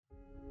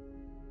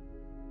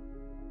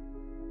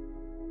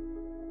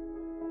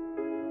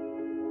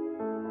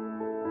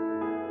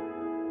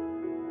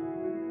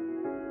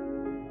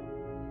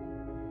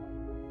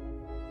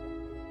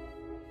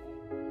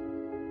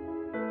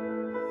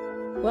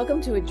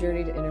Welcome to A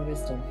Journey to Inner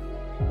Wisdom.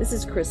 This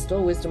is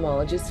Crystal,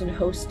 wisdomologist and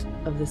host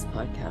of this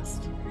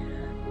podcast.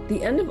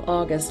 The end of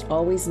August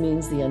always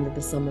means the end of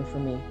the summer for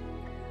me.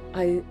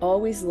 I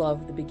always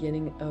loved the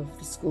beginning of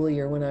the school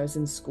year when I was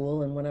in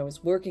school and when I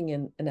was working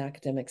in an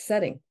academic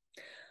setting.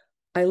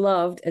 I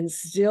loved and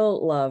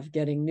still love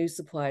getting new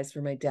supplies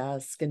for my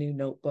desk, a new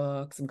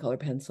notebook, some color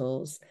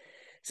pencils.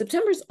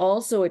 September is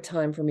also a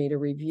time for me to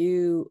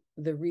review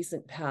the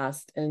recent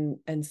past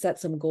and set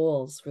some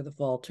goals for the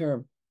fall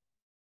term.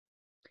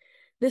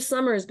 This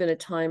summer has been a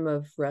time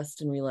of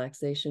rest and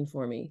relaxation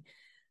for me.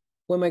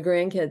 When my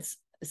grandkids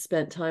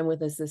spent time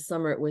with us this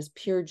summer, it was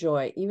pure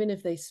joy, even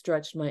if they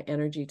stretched my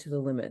energy to the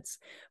limits.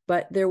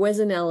 But there was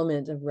an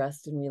element of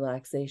rest and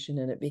relaxation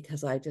in it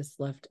because I just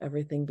left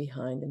everything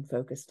behind and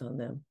focused on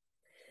them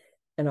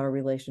and our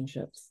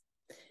relationships.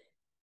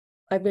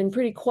 I've been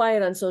pretty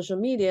quiet on social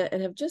media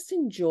and have just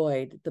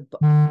enjoyed the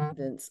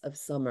abundance of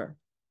summer.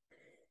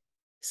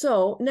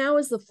 So now,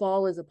 as the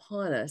fall is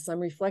upon us,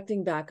 I'm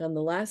reflecting back on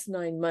the last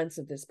 9 months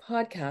of this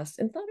podcast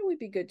and thought it would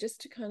be good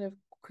just to kind of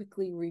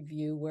quickly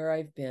review where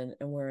I've been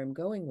and where I'm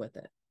going with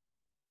it.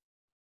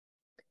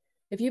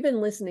 If you've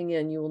been listening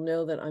in, you will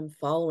know that I'm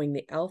following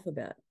the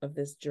alphabet of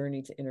this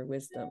journey to inner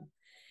wisdom.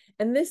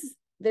 And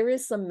there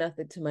is some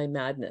method to my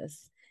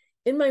madness.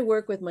 In my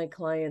work with my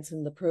clients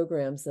and the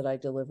programs that I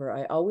deliver,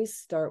 I always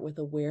start with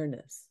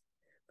awareness.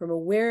 From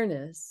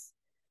awareness,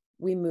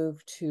 we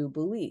move to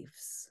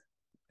beliefs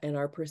and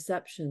our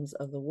perceptions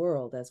of the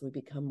world as we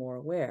become more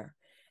aware.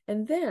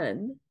 And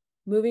then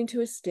moving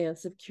to a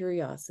stance of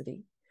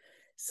curiosity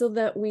so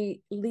that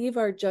we leave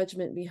our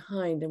judgment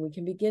behind and we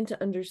can begin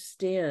to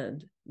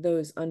understand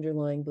those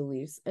underlying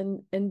beliefs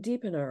and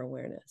deepen our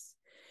awareness.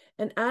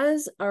 And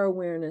as our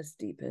awareness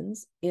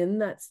deepens in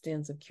that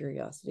stance of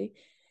curiosity,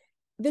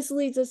 this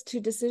leads us to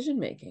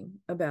decision-making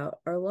about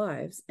our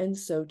lives and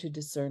so to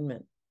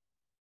discernment.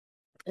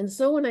 And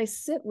so when I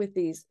sit with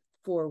these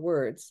 4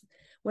 words,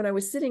 when I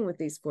was sitting with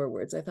these 4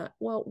 words, I thought,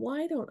 well,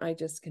 why don't I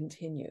just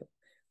continue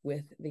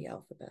with the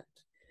alphabet?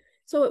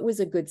 So it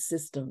was a good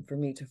system for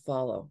me to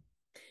follow.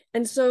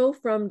 And so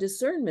from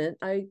discernment,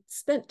 I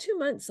spent 2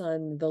 months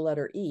on the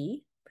letter E.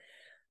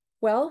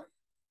 Well,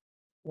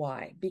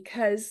 why?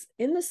 Because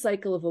in the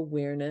cycle of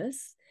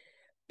awareness,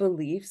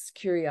 beliefs,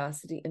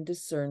 curiosity, and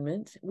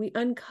discernment, we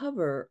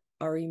uncover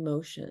our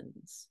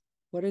emotions.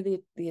 What are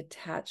the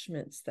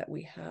attachments that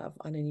we have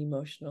on an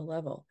emotional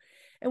level?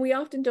 And we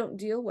often don't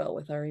deal well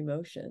with our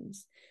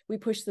emotions. We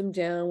push them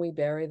down, we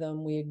bury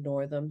them, we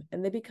ignore them,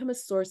 and they become a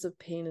source of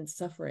pain and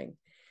suffering.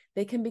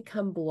 They can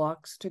become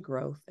blocks to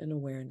growth and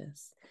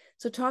awareness.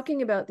 So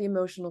talking about the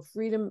emotional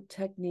freedom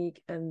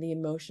technique and the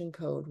emotion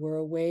code were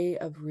a way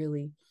of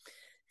really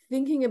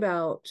thinking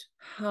about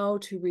how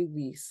to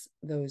release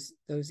those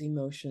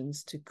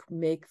emotions to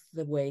make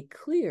the way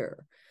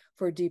clear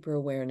for deeper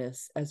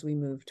awareness as we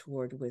move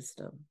toward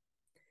wisdom.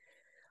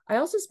 I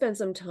also spent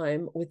some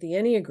time with the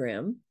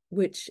Enneagram,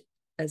 which,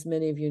 as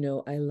many of you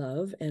know, I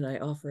love, and I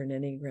offer an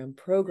Enneagram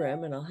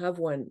program, and I'll have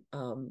one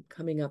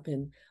coming up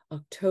in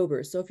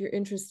October. So if you're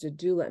interested,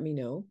 do let me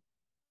know,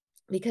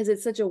 because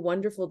it's such a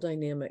wonderful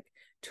dynamic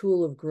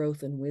tool of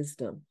growth and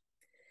wisdom.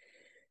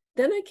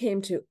 Then I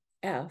came to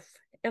F,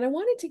 and I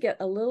wanted to get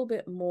a little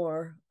bit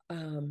more,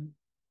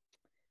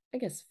 I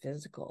guess,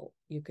 physical,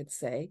 you could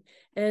say.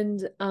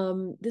 And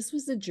this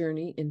was a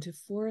journey into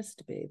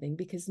forest bathing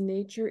because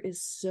nature is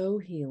so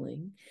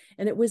healing.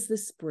 And it was the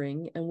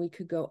spring, and we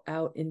could go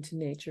out into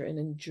nature and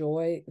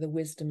enjoy the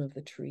wisdom of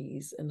the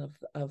trees and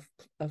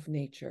of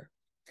nature.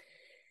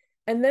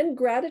 And then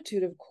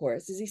gratitude, of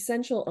course, is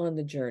essential on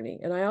the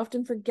journey. And I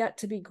often forget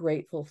to be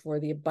grateful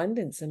for the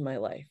abundance in my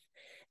life.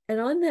 And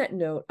on that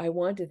note, I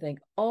want to thank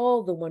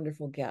all the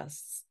wonderful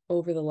guests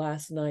over the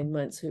last 9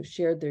 months who've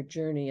shared their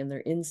journey and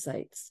their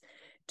insights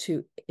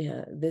to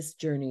this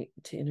journey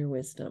to inner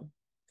wisdom.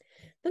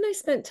 Then I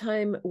spent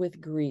time with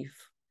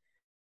grief,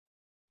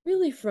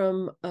 really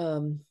from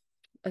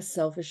a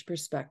selfish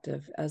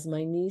perspective, as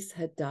my niece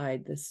had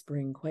died this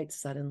spring quite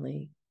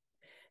suddenly.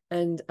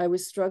 And I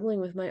was struggling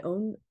with my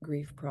own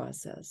grief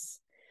process.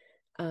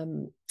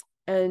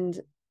 And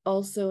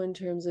also in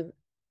terms of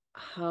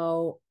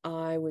how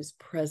I was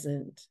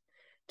present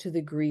to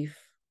the grief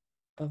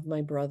of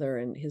my brother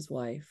and his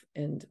wife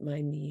and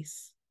my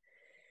niece.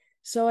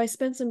 So I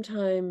spent some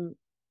time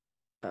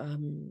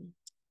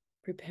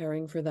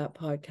preparing for that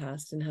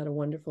podcast and had a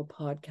wonderful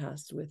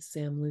podcast with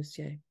Sam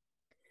Lucier.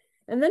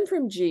 And then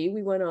from G,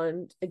 we went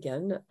on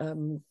again,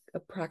 a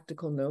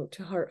practical note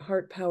to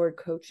heart-powered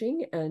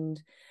coaching and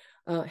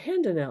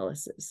hand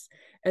analysis,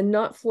 and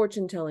not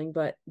fortune telling,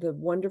 but the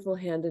wonderful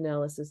hand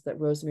analysis that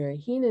Rosemary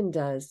Heenan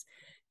does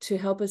to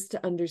help us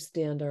to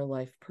understand our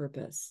life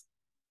purpose.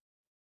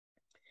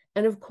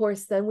 And of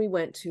course, then we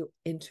went to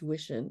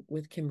intuition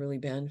with Kimberly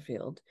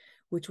Banfield,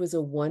 which was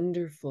a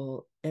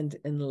wonderful and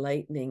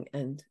enlightening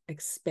and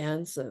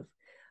expansive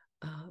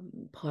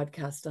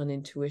podcast on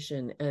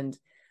intuition. And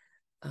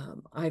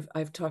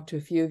I've talked to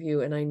a few of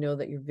you, and I know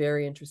that you're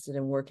very interested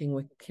in working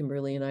with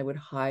Kimberly, and I would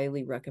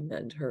highly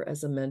recommend her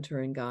as a mentor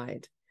and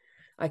guide.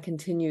 I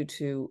continue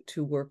to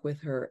work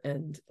with her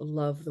and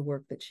love the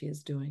work that she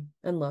is doing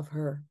and love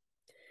her.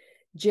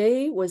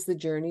 J was the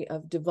journey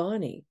of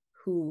Devani,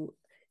 who,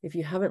 if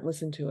you haven't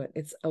listened to it,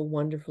 it's a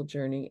wonderful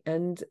journey,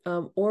 and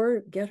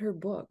or get her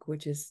book,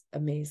 which is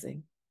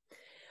amazing.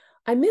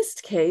 I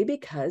missed K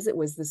because it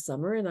was the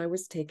summer and I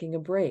was taking a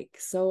break.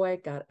 So I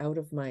got out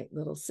of my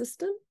little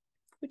system,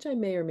 which I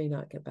may or may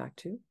not get back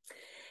to.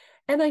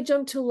 And I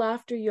jumped to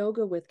Laughter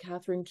Yoga with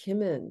Catherine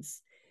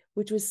Kimmins,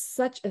 which was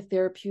such a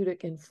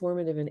therapeutic,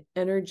 informative, and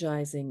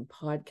energizing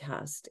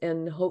podcast.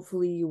 And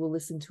hopefully you will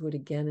listen to it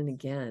again and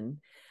again,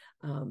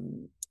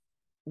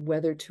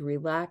 whether to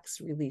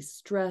relax, release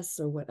stress,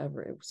 or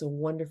whatever. It was a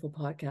wonderful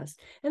podcast.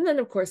 And then,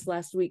 of course,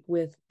 last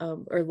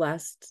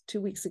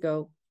 2 weeks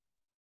ago,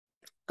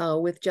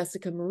 with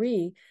Jessica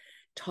Marie,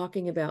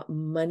 talking about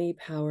money,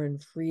 power,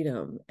 and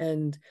freedom.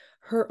 And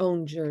her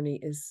own journey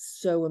is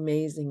so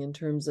amazing in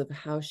terms of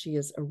how she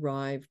has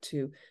arrived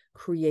to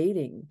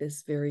creating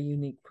this very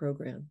unique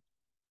program.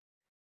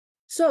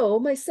 So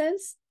my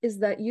sense is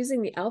that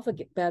using the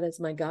alphabet as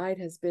my guide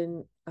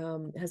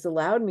has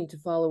allowed me to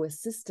follow a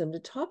system to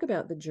talk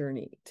about the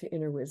journey to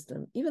inner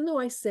wisdom. Even though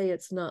I say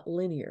it's not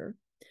linear,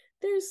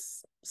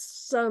 there's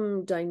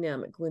some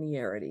dynamic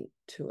linearity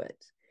to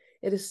it.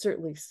 It is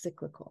certainly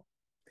cyclical.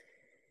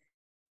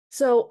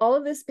 So all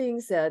of this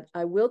being said,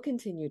 I will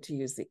continue to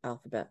use the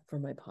alphabet for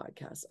my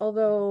podcast,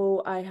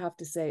 although I have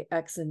to say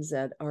X and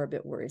Z are a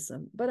bit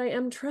worrisome, but I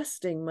am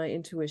trusting my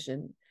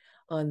intuition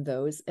on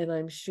those, and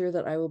I'm sure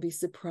that I will be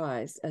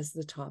surprised as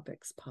the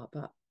topics pop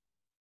up.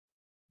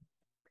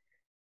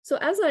 So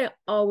as I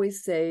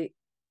always say,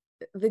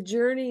 the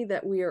journey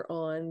that we are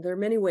on, there are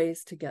many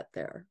ways to get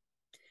there.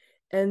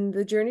 And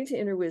the journey to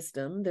inner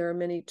wisdom, there are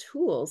many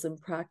tools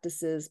and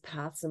practices,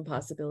 paths and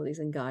possibilities,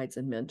 and guides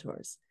and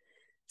mentors.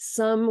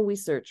 Some we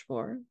search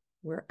for,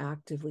 we're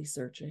actively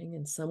searching,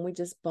 and some we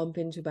just bump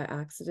into by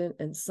accident,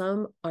 and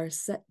some are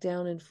set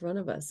down in front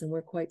of us, and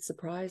we're quite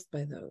surprised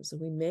by those.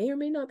 And we may or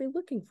may not be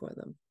looking for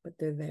them, but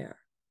they're there.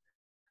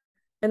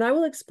 And I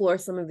will explore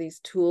some of these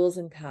tools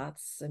and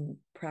paths and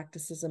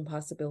practices and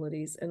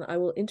possibilities, and I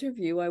will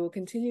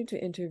continue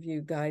to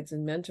interview guides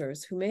and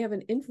mentors who may have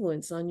an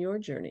influence on your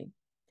journey.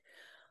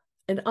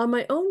 And on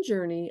my own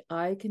journey,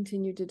 I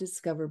continue to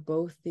discover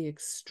both the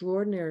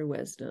extraordinary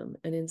wisdom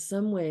and, in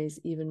some ways,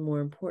 even more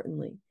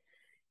importantly,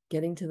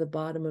 getting to the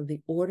bottom of the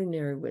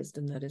ordinary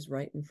wisdom that is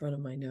right in front of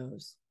my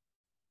nose.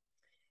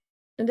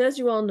 And as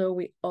you all know,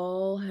 we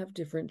all have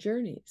different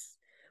journeys.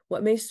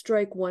 What may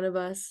strike one of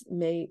us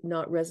may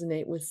not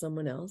resonate with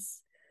someone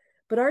else,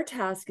 but our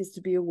task is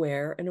to be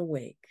aware and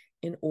awake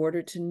in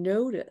order to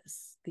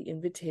notice the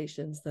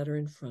invitations that are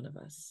in front of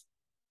us.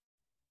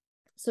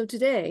 So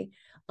today,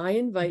 I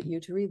invite you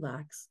to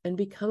relax and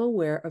become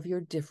aware of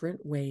your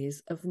different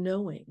ways of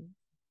knowing.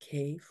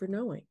 K for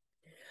knowing.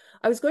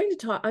 I'm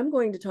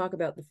going to talk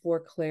about the 4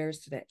 clairs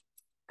today.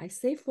 I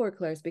say 4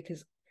 clairs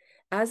because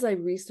as I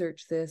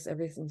research this,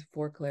 everything's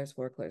 4 clairs,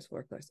 4 clairs,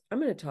 4 clairs. I'm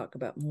going to talk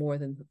about more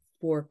than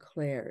 4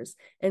 clairs.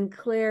 And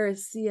clair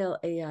is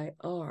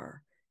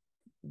C-L-A-I-R,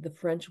 the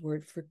French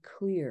word for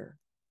clear.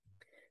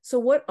 So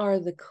what are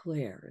the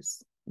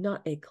clairs?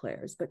 Not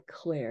éclairs, but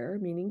clair,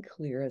 meaning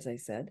clear, as I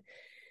said.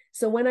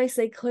 So when I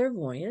say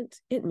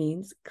clairvoyant, it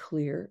means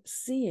clear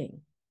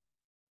seeing.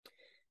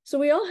 So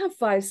we all have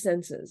 5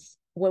 senses.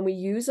 When we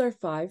use our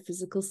 5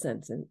 physical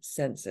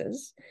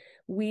senses,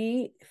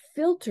 we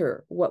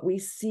filter what we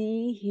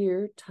see,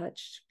 hear,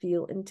 touch,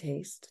 feel, and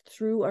taste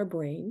through our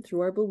brain,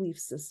 through our belief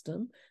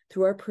system,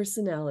 through our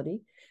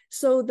personality,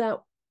 so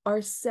that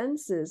our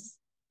senses,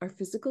 our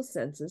physical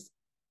senses,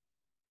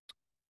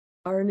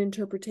 are an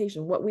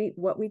interpretation. What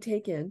we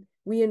take in,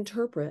 we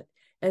interpret.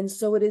 And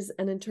so it is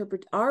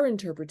our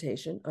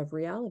interpretation of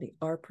reality,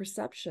 our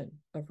perception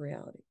of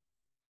reality.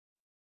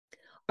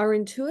 Our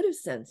intuitive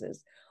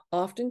senses,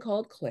 often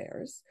called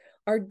clairs,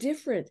 are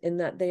different in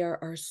that they are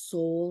our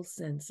soul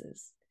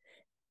senses.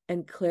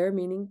 And clair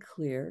meaning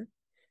clear,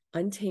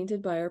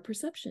 untainted by our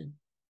perception.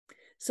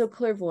 So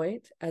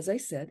clairvoyant, as I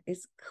said,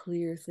 is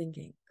clear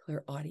thinking.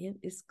 Clairaudient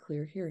is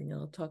clear hearing.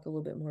 I'll talk a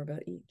little bit more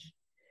about each.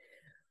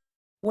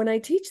 When I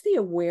teach the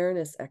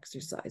awareness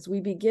exercise,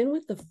 we begin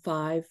with the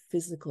 5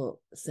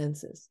 physical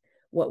senses,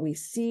 what we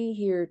see,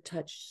 hear,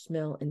 touch,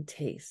 smell, and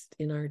taste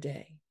in our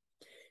day.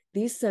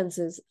 These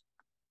senses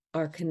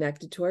are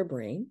connected to our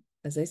brain,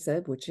 as I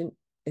said, which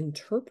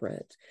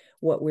interpret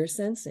what we're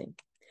sensing.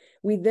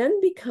 We then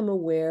become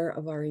aware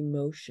of our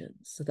emotions.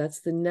 So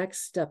that's the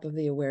next step of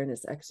the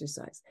awareness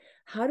exercise.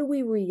 How do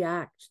we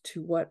react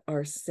to what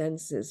our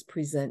senses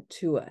present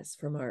to us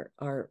from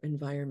our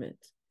environment?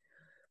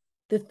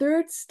 The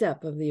third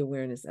step of the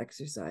awareness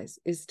exercise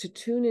is to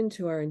tune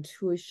into our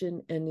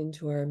intuition and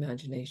into our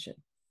imagination.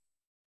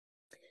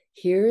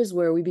 Here is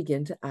where we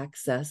begin to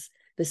access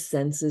the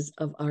senses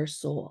of our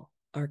soul,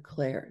 our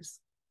clairs.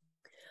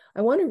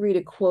 I want to read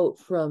a quote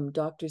from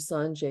Dr.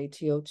 Sanjay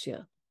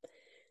Teotia.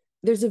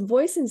 There's a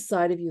voice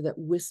inside of you that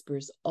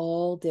whispers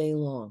all day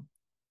long.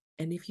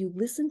 And if you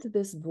listen to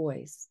this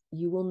voice,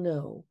 you will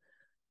know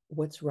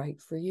what's right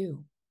for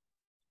you.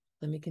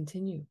 Let me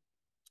continue.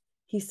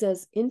 He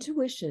says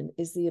intuition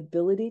is the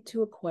ability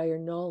to acquire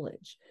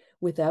knowledge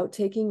without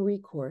taking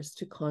recourse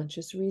to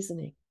conscious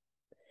reasoning.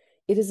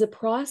 It is a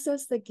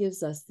process that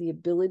gives us the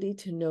ability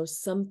to know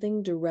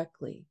something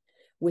directly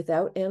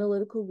without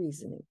analytical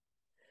reasoning,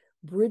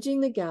 bridging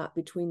the gap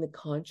between the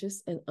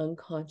conscious and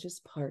unconscious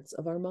parts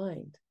of our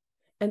mind,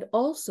 and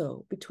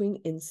also between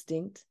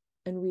instinct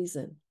and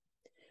reason.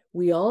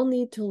 We all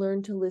need to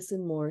learn to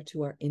listen more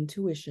to our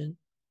intuition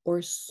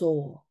or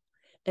soul,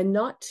 and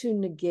not to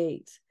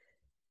negate,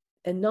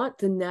 and not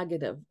the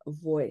negative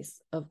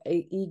voice of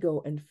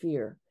ego and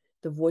fear,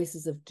 the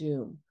voices of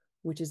doom,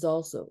 which is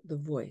also the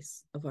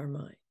voice of our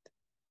mind.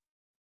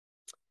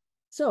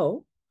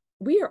 So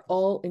we are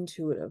all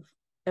intuitive,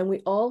 and we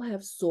all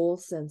have soul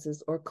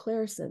senses or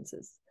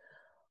clairsenses.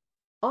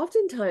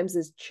 Oftentimes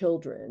as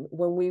children,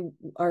 when we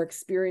are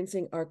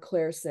experiencing our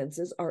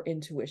clairsenses, our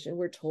intuition,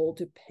 we're told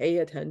to pay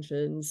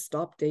attention,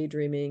 stop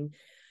daydreaming,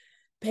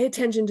 pay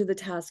attention to the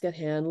task at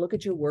hand, look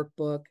at your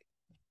workbook.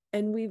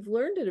 And we've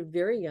learned at a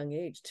very young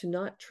age to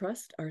not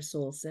trust our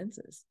soul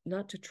senses,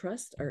 not to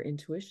trust our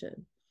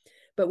intuition.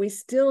 But we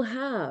still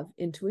have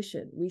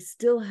intuition. We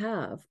still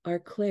have our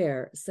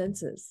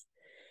clairsenses.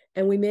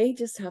 And we may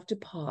just have to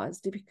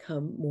pause to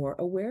become more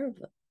aware of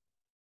them.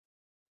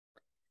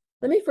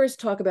 Let me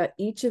first talk about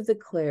each of the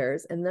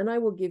clairs, and then I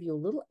will give you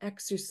a little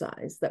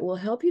exercise that will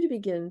help you to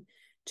begin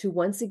to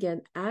once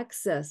again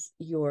access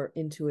your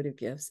intuitive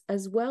gifts,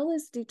 as well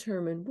as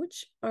determine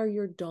which are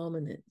your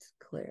dominant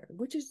clair,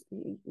 which is,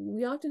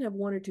 we often have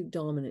one or two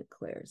dominant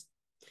clairs.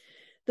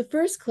 The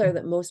first clair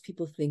that most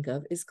people think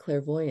of is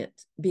clairvoyant,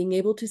 being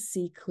able to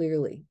see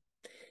clearly.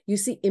 You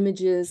see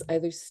images,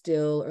 either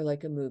still or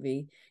like a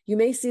movie. You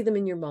may see them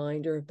in your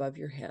mind or above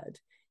your head.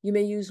 You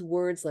may use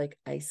words like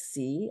I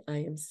see, I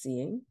am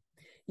seeing.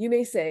 You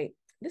may say,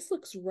 this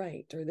looks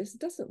right, or this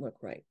doesn't look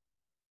right.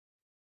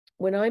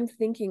 When I'm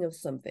thinking of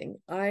something,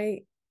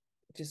 I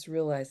just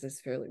realized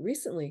this fairly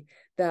recently,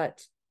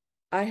 that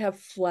I have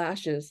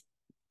flashes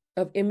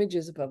of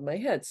images above my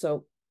head.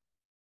 So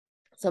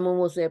someone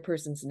will say a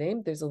person's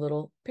name, there's a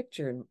little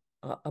picture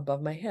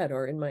above my head,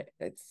 or in my,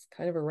 it's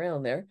kind of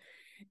around there.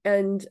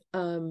 And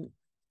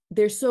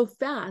they're so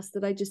fast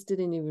that I just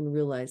didn't even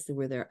realize they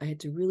were there. I had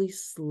to really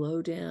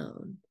slow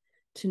down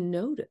to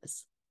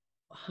notice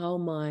how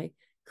my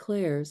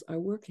clairs are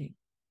working.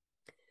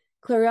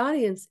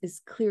 Clairaudience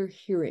is clear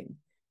hearing.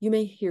 You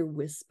may hear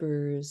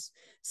whispers,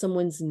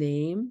 someone's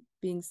name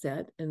being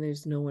said, and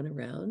there's no one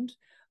around,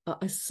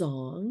 a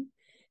song,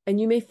 and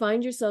you may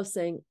find yourself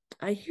saying,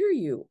 I hear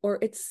you, or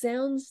it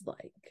sounds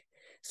like.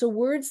 So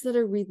words that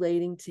are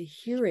relating to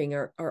hearing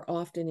are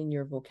often in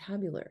your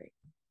vocabulary.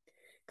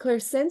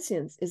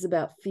 Clairsentience is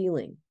about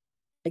feeling.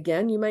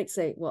 Again, you might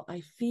say, well,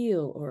 I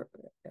feel,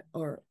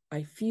 or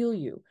I feel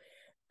you.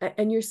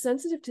 And you're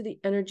sensitive to the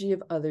energy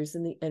of others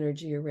and the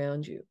energy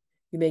around you.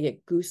 You may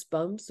get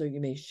goosebumps or you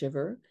may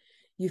shiver.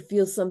 You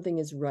feel something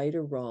is right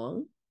or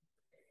wrong.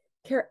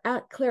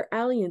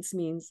 Clairalience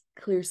means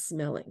clear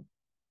smelling.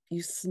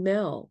 You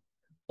smell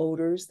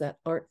odors that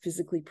aren't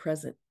physically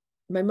present.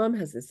 My mom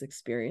has this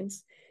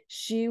experience.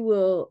 She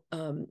will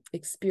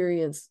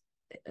experience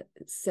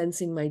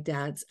sensing my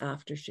dad's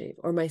aftershave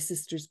or my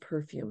sister's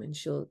perfume, and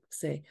she'll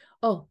say,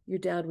 oh, your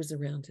dad was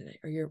around today,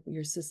 or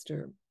your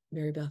sister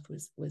Mary Beth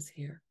was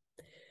here.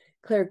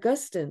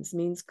 Clairgustance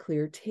means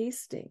clear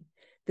tasting.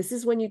 This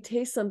is when you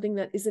taste something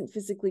that isn't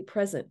physically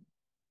present.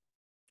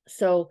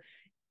 So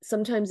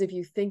sometimes if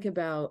you think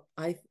about,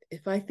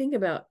 if I think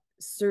about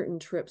certain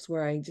trips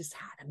where I just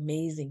had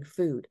amazing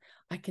food,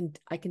 I can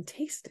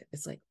taste it.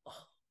 It's like,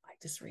 oh, I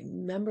just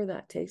remember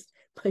that taste.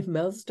 My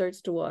mouth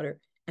starts to water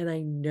and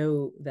I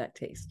know that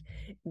taste.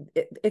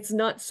 It's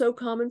not so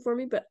common for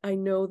me, but I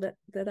know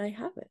that I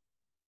have it.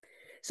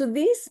 So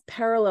these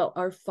parallel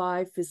our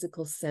 5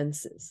 physical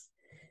senses.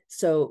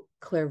 So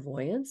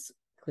clairvoyance,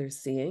 clear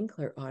seeing,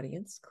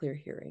 clairaudience, clear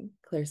hearing,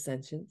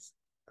 clairsentience,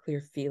 clear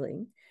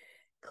feeling,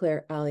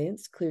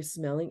 clairalience, clear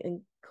smelling,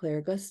 and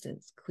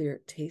clairgustance,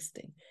 clear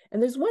tasting.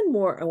 And there's one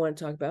more I want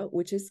to talk about,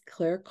 which is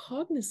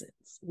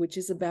claircognizance, which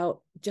is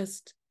about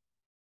just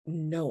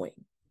knowing.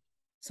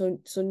 So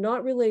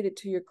not related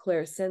to your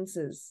clair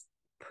senses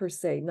per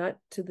se, not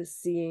to the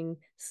seeing,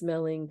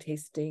 smelling,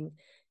 tasting,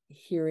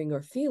 hearing,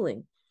 or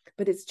feeling,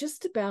 but it's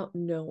just about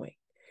knowing.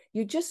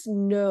 You just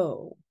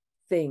know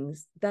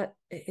things that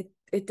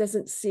it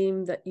doesn't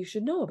seem that you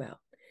should know about.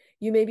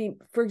 You may be,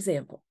 for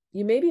example,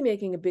 you may be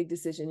making a big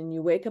decision and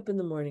you wake up in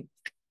the morning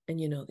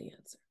and you know the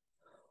answer.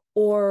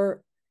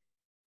 Or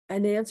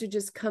an answer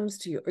just comes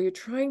to you, or you're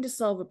trying to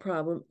solve a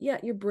problem. Yeah,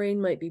 your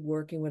brain might be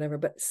working, whatever,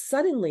 but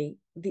suddenly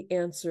the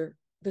answer,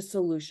 the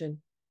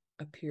solution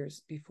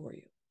appears before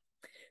you.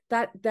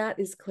 That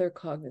is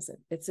claircognizant.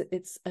 It's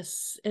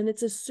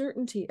a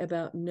certainty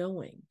about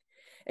knowing.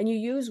 And you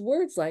use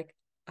words like,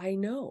 I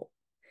know.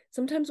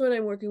 Sometimes when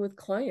I'm working with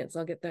clients,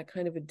 I'll get that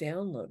kind of a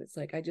download. It's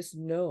like, I just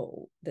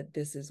know that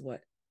this is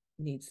what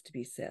needs to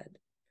be said.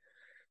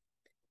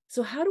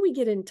 So how do we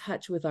get in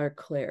touch with our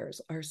clairs,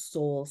 our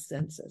soul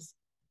senses?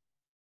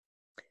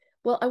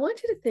 Well, I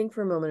want you to think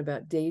for a moment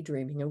about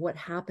daydreaming and what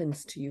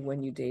happens to you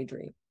when you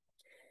daydream.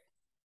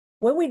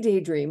 When we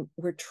daydream,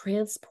 we're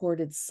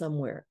transported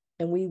somewhere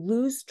and we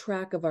lose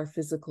track of our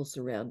physical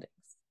surroundings.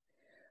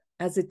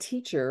 As a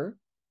teacher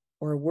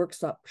or a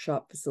workshop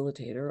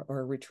facilitator or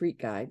a retreat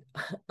guide,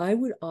 I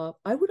would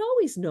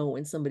always know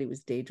when somebody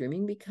was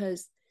daydreaming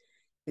because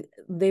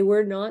they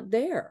were not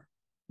there.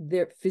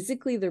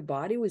 Physically, their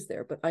body was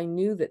there, but I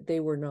knew that they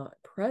were not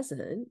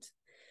present.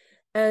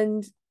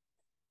 And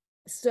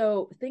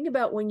so think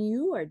about when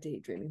you are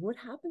daydreaming, what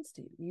happens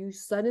to you? You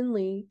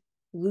suddenly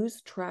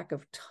lose track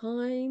of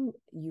time,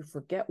 you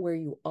forget where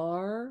you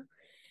are.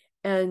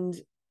 And,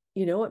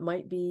 it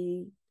might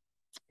be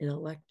in a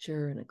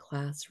lecture, in a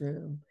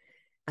classroom,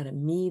 at a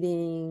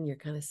meeting, you're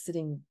kind of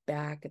sitting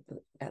back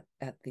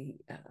at the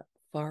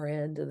far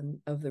end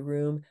of the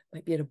room,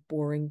 might be at a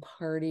boring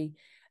party.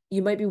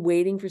 You might be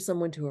waiting for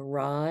someone to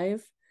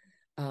arrive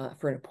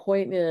for an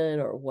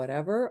appointment or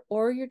whatever,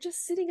 or you're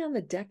just sitting on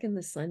the deck in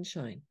the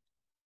sunshine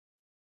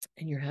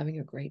and you're having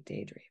a great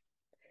daydream.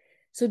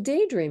 So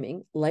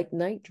daydreaming, like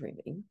night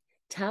dreaming,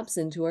 taps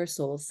into our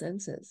soul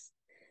senses.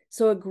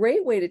 So a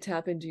great way to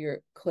tap into your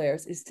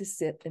clairs is to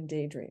sit and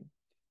daydream.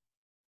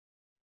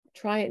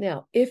 Try it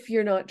now. If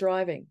you're not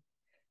driving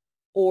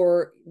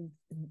or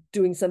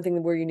doing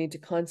something where you need to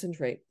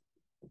concentrate,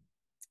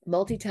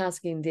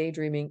 multitasking and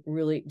daydreaming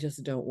really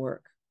just don't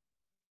work.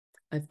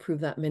 I've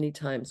proved that many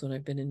times when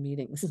I've been in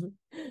meetings.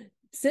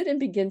 Sit and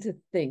begin to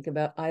think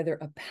about either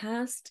a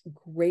past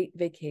great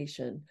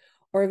vacation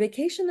or a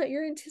vacation that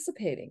you're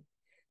anticipating.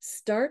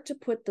 Start to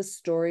put the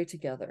story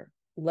together.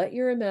 Let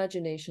your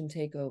imagination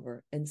take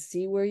over and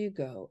see where you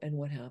go and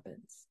what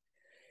happens.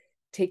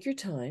 Take your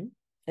time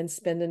and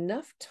spend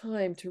enough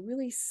time to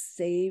really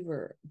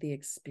savor the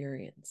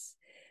experience,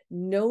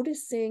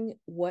 noticing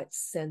what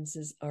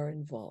senses are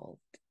involved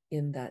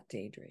in that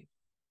daydream.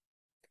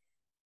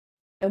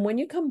 And when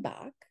you come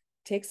back,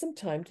 take some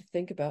time to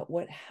think about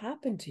what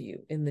happened to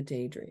you in the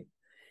daydream.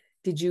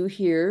 Did you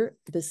hear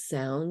the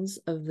sounds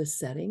of the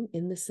setting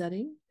in the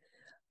setting?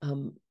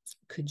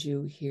 Could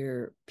you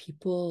hear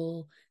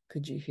people?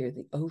 Could you hear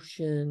the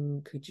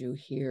ocean? Could you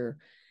hear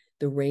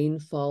the rain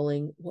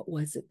falling? What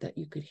was it that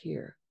you could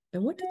hear?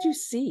 And what did you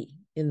see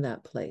in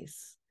that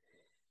place?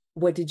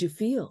 What did you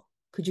feel?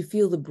 Could you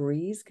feel the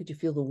breeze? Could you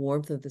feel the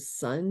warmth of the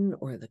sun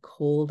or the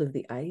cold of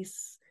the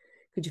ice?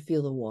 Could you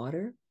feel the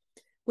water?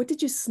 What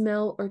did you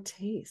smell or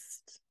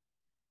taste?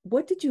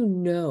 What did you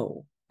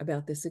know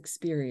about this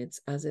experience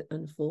as it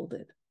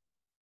unfolded?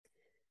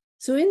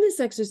 So in this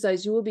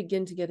exercise, you will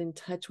begin to get in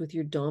touch with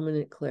your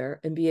dominant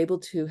clair and be able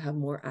to have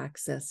more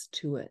access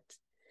to it.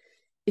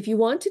 If you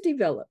want to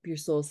develop your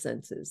soul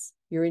senses,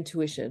 your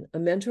intuition, a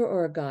mentor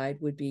or a guide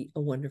would be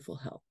a wonderful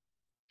help.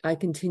 I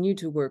continue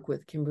to work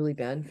with Kimberly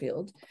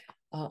Banfield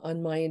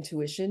on my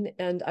intuition,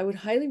 and I would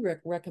highly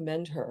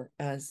recommend her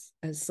as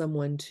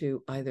someone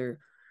to either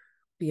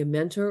be a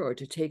mentor or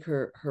to take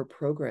her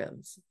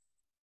programs.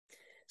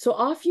 So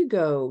off you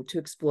go to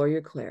explore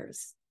your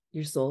clairs,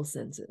 your soul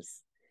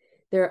senses.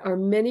 There are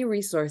many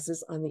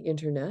resources on the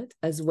internet,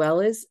 as well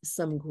as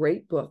some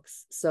great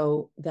books,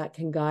 so that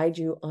can guide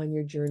you on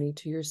your journey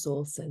to your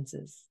soul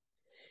senses.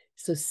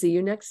 So see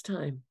you next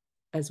time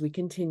as we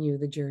continue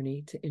the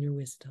journey to inner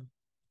wisdom.